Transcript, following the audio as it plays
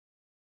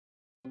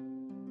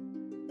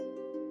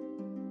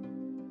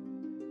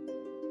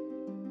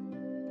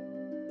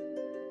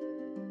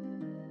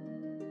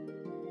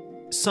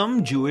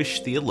Some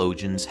Jewish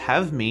theologians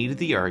have made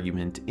the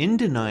argument in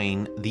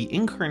denying the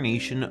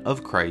incarnation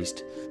of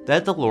Christ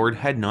that the Lord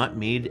had not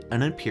made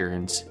an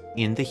appearance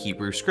in the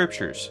Hebrew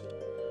Scriptures.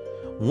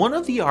 One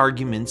of the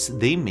arguments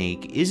they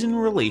make is in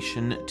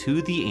relation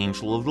to the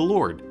angel of the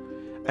Lord,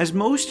 as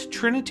most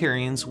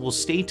Trinitarians will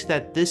state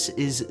that this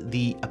is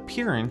the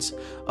appearance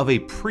of a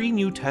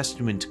pre-New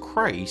Testament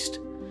Christ,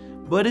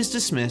 but is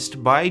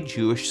dismissed by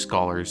Jewish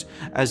scholars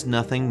as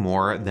nothing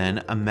more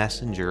than a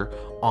messenger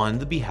on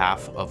the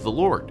behalf of the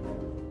Lord.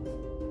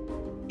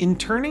 In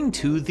turning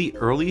to the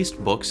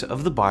earliest books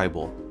of the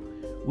Bible,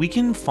 we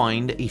can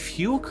find a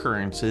few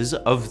occurrences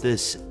of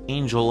this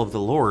angel of the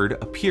Lord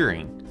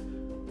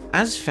appearing,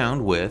 as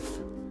found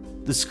with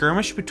the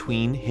skirmish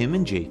between him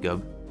and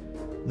Jacob,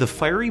 the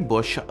fiery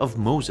bush of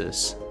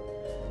Moses,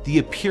 the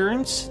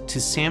appearance to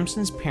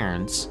Samson's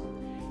parents,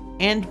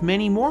 and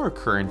many more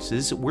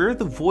occurrences where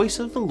the voice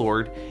of the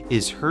Lord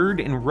is heard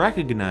and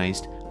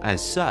recognized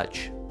as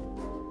such.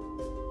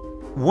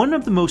 One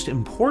of the most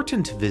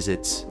important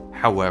visits,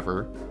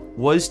 however,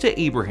 was to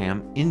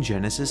Abraham in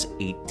Genesis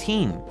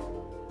 18.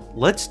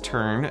 Let's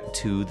turn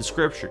to the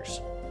scriptures.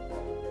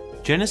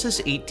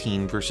 Genesis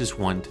 18 verses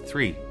 1 to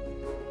 3.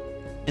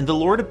 And the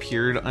Lord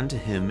appeared unto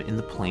him in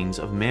the plains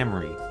of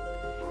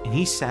Mamre, and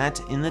he sat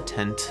in the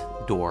tent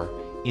door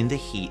in the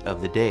heat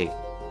of the day.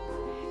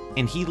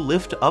 And he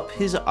lifted up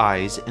his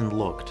eyes and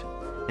looked,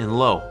 and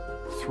lo,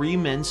 3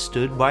 men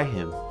stood by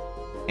him.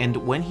 And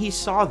when he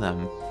saw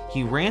them,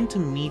 he ran to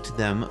meet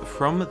them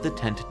from the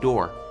tent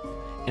door,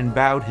 and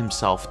bowed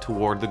himself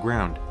toward the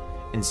ground,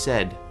 and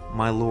said,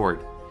 My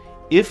Lord,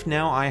 if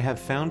now I have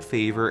found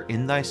favor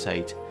in thy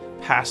sight,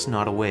 pass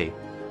not away,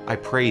 I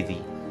pray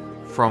thee,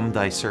 from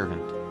thy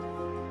servant.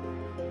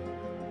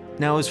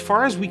 Now, as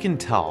far as we can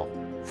tell,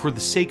 for the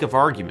sake of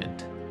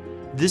argument,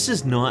 this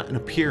is not an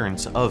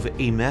appearance of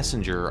a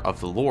messenger of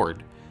the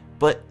Lord,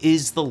 but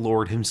is the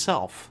Lord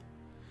himself.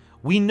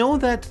 We know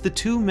that the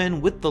 2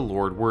 men with the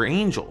Lord were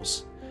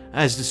angels,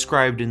 as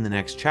described in the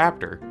next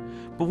chapter,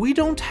 but we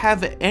don't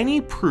have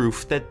any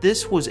proof that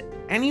this was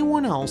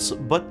anyone else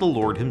but the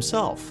Lord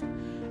himself,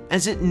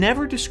 as it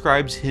never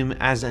describes him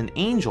as an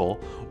angel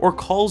or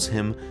calls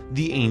him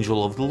the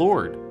angel of the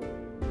Lord.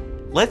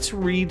 Let's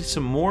read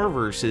some more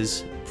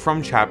verses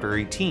from chapter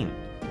 18.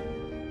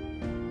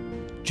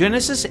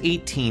 Genesis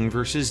 18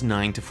 verses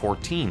 9 to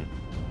 14.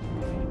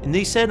 And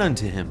they said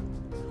unto him,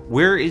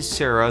 Where is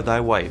Sarah thy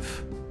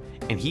wife?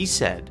 And he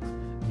said,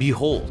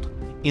 Behold,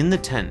 in the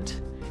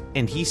tent.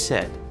 And he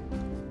said,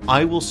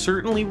 I will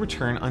certainly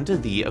return unto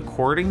thee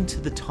according to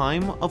the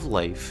time of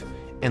life,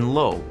 and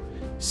lo,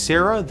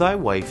 Sarah thy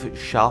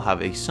wife shall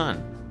have a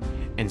son.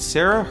 And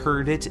Sarah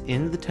heard it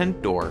in the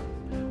tent door,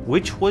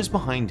 which was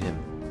behind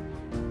him.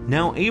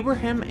 Now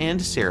Abraham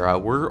and Sarah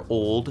were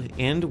old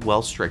and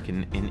well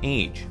stricken in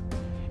age,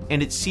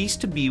 and it ceased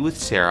to be with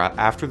Sarah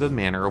after the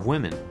manner of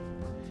women.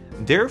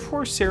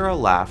 Therefore Sarah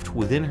laughed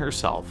within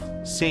herself,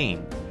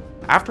 saying,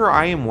 After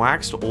I am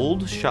waxed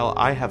old shall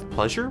I have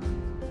pleasure,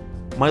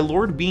 my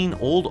Lord being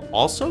old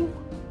also?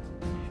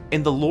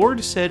 And the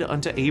Lord said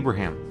unto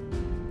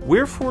Abraham,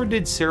 Wherefore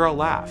did Sarah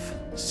laugh,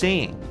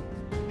 saying,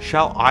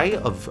 Shall I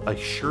of a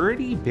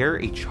surety bear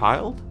a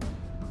child,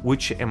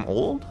 which am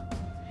old?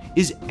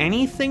 Is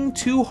anything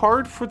too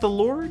hard for the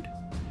Lord?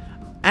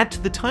 At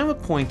the time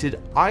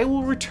appointed I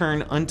will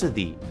return unto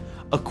thee,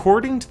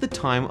 according to the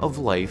time of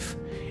life,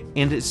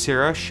 and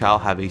Sarah shall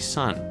have a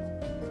son.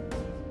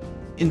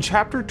 In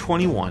chapter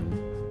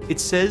 21, it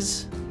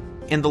says,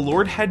 And the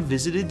Lord had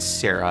visited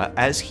Sarah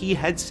as he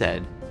had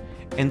said,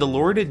 and the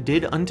Lord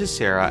did unto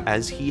Sarah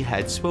as he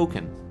had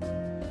spoken.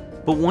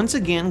 But once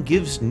again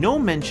gives no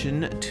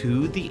mention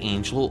to the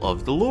angel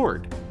of the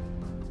Lord.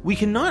 We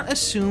cannot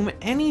assume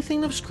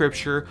anything of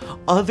Scripture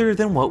other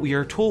than what we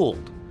are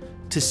told.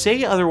 To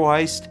say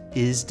otherwise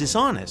is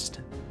dishonest.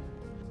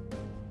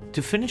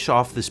 To finish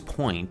off this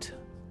point,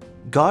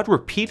 God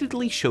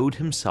repeatedly showed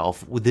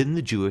himself within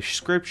the Jewish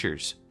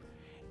scriptures,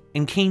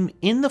 and came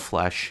in the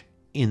flesh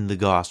in the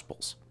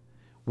Gospels,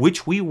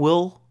 which we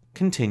will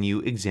continue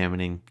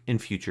examining in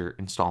future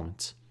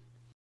installments.